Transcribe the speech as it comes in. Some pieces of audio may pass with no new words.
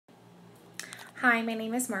Hi, my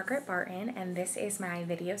name is Margaret Barton, and this is my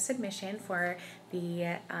video submission for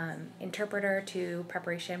the Interpreter to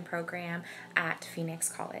Preparation program at Phoenix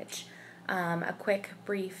College. A quick,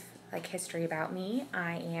 brief history about me.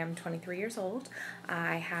 I am 23 years old.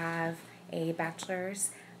 I have a bachelor's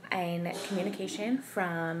in communication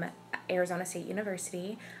from Arizona State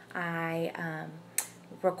University. I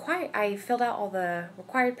filled out all the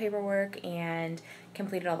required paperwork and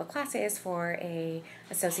completed all the classes for a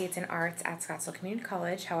Associates in Arts at Scottsdale Community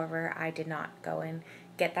College. However, I did not go and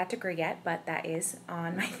get that degree yet, but that is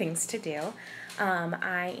on my things to do.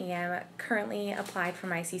 I am currently applied for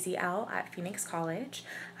my CCL at Phoenix College.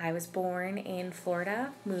 I was born in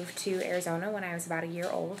Florida, moved to Arizona when I was about a year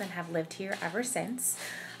old, and have lived here ever since.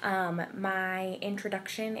 My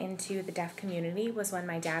introduction into the deaf community was when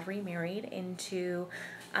my dad remarried into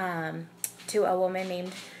to a woman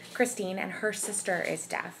named Christine, and her sister is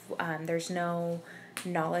deaf. There's no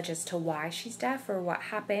knowledge as to why she's deaf or what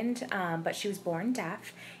happened, but she was born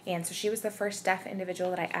deaf, and so she was the first deaf individual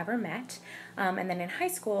that I ever met. And then in high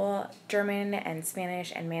school, German and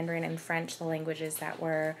Spanish and Mandarin and French, the languages that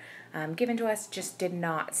were given to us, just did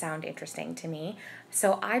not sound interesting to me.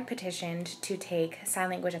 So I petitioned to take sign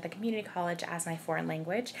language at the community college as my foreign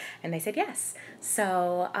language, and they said yes.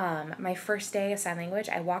 So my first day of sign language,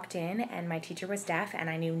 I walked in and my teacher was deaf, and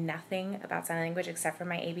I knew nothing about sign language except for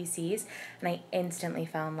my ABCs, and I instantly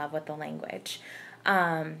fell in love with the language.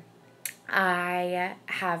 I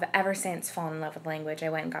have ever since fallen in love with language. I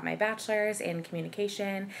went and got my bachelor's in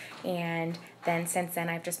communication, and then since then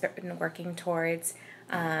I've just been working towards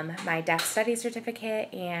my deaf studies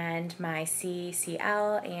certificate and my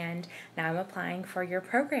CCL, and now I'm applying for your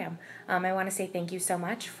program. I want to say thank you so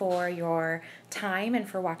much for your time and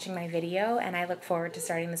for watching my video, and I look forward to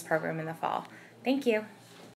starting this program in the fall. Thank you.